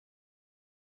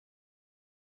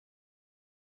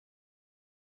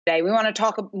today. We want to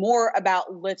talk more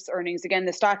about Lyft's earnings. Again,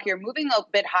 the stock here moving a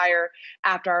bit higher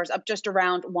after hours, up just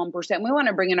around 1%. We want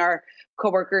to bring in our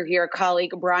coworker here,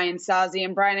 colleague Brian Sozzi.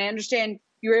 And Brian, I understand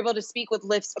you were able to speak with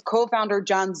Lyft's co-founder,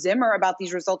 John Zimmer, about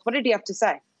these results. What did he have to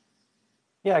say?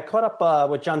 Yeah, I caught up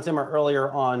with John Zimmer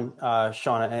earlier on,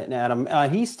 Seana and Adam.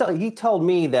 He told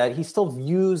me that he still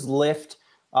views Lyft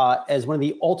as one of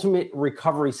the ultimate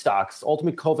recovery stocks,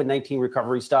 ultimate COVID-19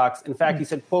 recovery stocks. In fact, he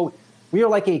said, quote, "We are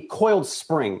like a coiled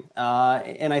spring."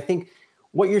 And I think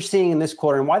what you're seeing in this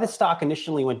quarter and why the stock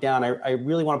initially went down, I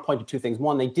really want to point to two things.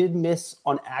 One, they did miss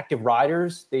on active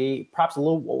riders. They perhaps a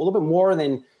little bit more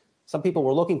than some people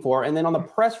were looking for. And then on the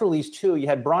press release, too, you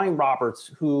had Brian Roberts,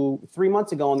 who 3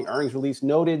 months ago on the earnings release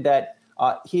noted that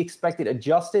he expected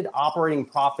adjusted operating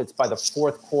profits by the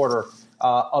fourth quarter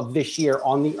of this year.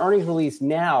 On the earnings release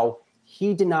now,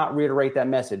 he did not reiterate that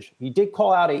message. He did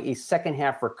call out a second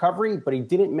half recovery, but he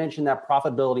didn't mention that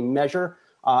profitability measure.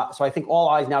 So I think all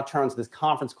eyes now turn to this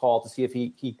conference call to see if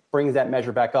he brings that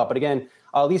measure back up. But again,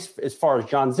 at least as far as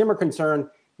John Zimmer concerned,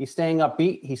 he's staying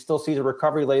upbeat. He still sees a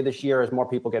recovery later this year as more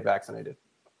people get vaccinated.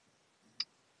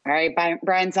 All right,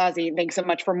 Brian Sozzi, thanks so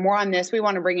much. For more on this, we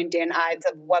want to bring in Dan Ives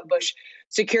of Wedbush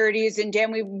Securities. And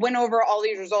Dan, we went over all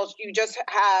these results. You just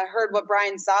heard what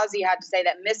Brian Sozzi had to say,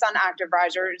 that miss on active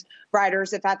riders,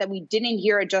 the fact that we didn't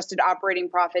hear adjusted operating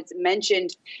profits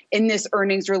mentioned in this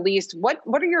earnings release. What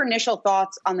are your initial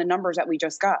thoughts on the numbers that we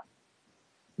just got?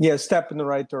 Yeah, step in the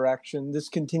right direction. This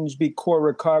continues to be core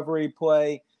recovery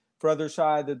play for other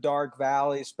side of the dark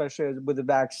valley, especially with the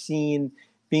vaccine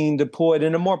being deployed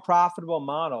in a more profitable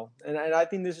model. And I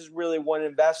think this is really when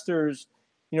investors,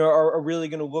 are really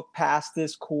going to look past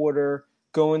this quarter,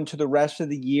 go into the rest of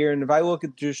the year. And if I look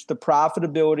at just the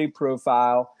profitability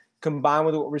profile combined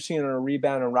with what we're seeing on a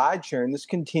rebound in ride sharing, this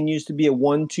continues to be a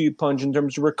 1-2 punch in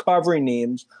terms of recovery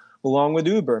names along with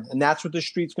Uber. And that's what the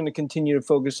street's going to continue to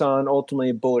focus on, ultimately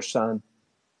a bullish sign.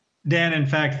 Dan, in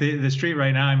fact, the street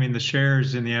right now, the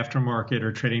shares in the aftermarket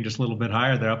are trading just a little bit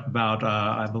higher. They're up about,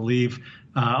 I believe,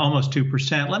 almost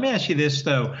 2%. Let me ask you this,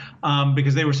 though,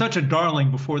 because they were such a darling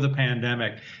before the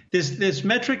pandemic. This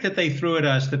metric that they threw at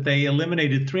us, that they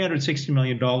eliminated $360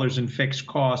 million in fixed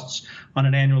costs on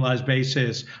an annualized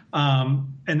basis,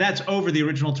 and that's over the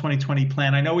original 2020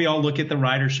 plan. I know we all look at the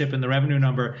ridership and the revenue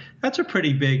number. That's a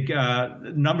pretty big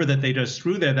number that they just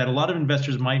threw there that a lot of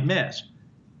investors might miss.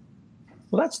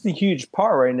 Well, that's the huge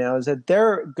part right now, is that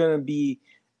they're going to be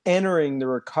entering the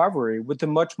recovery with a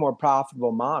much more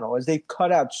profitable model as they've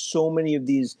cut out so many of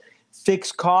these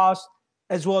fixed costs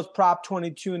as well as Prop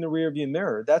 22 in the rearview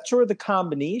mirror. That's sort of the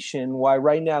combination why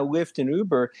right now Lyft and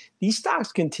Uber, these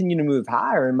stocks continue to move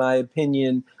higher, in my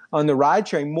opinion, on the ride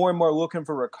sharing, more and more looking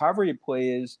for recovery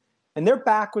plays. And they're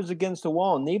backwards against the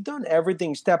wall, and they've done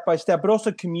everything step by step, but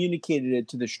also communicated it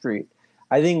to the street.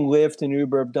 I think Lyft and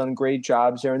Uber have done great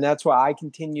jobs there, and that's why I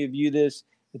continue to view this.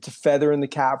 It's a feather in the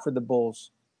cap for the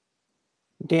bulls.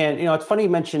 Dan, it's funny you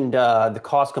mentioned the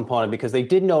cost component, because they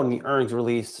did note in the earnings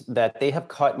release that they have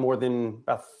cut more than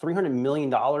about $300 million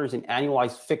in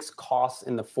annualized fixed costs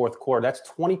in the fourth quarter. That's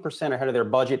 20% ahead of their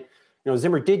budget.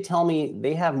 Zimmer did tell me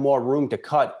they have more room to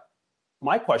cut.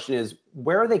 My question is,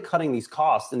 where are they cutting these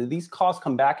costs? And do these costs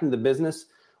come back into the business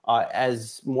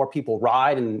as more people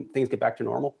ride and things get back to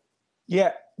normal?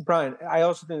 Yeah, Brian, I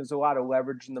also think there's a lot of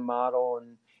leverage in the model.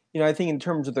 And, I think in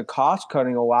terms of the cost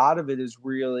cutting, a lot of it is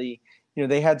really,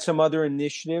 they had some other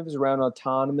initiatives around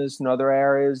autonomous and other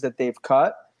areas that they've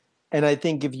cut. And I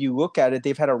think if you look at it,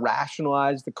 they've had to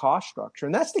rationalize the cost structure.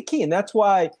 And that's the key. And that's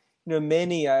why,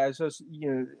 many,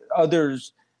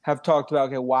 others have talked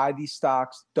about why these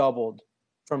stocks doubled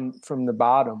from the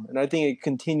bottom. And I think it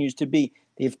continues to be.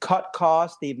 They've cut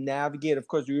costs. They've navigated. Of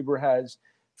course, Uber has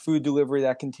food delivery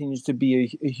that continues to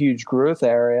be a huge growth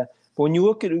area. But when you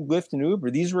look at Lyft and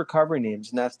Uber, these are recovery names,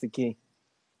 and that's the key.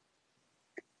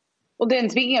 Well, Dan,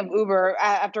 speaking of Uber,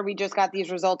 after we just got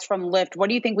these results from Lyft, what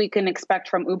do you think we can expect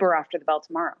from Uber after the bell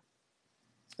tomorrow?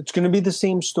 It's going to be the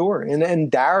same story.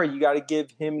 And Dara, you got to give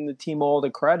him and the team all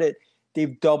the credit.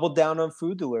 They've doubled down on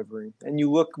food delivery. And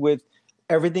you look with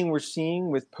everything we're seeing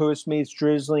with Postmates,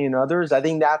 Drizzly, and others, I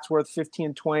think that's worth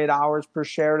 $15, $20 per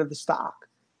share to the stock.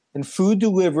 And food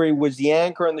delivery was the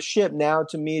anchor on the ship. Now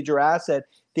it's a major asset.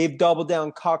 They've doubled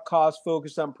down, cut costs,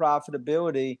 focused on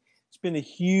profitability. It's been a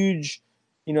huge,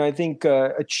 I think,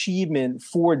 achievement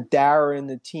for Dara and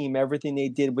the team, everything they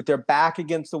did with their back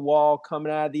against the wall coming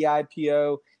out of the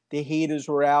IPO. The haters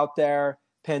were out there,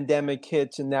 pandemic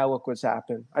hits, and now look what's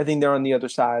happened. I think they're on the other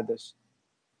side of this.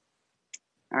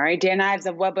 All right, Dan Ives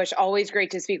of Wedbush, always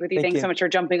great to speak with you. Thanks so much for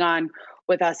jumping on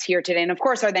with us here today. And of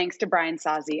course, our thanks to Brian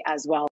Sozzi as well.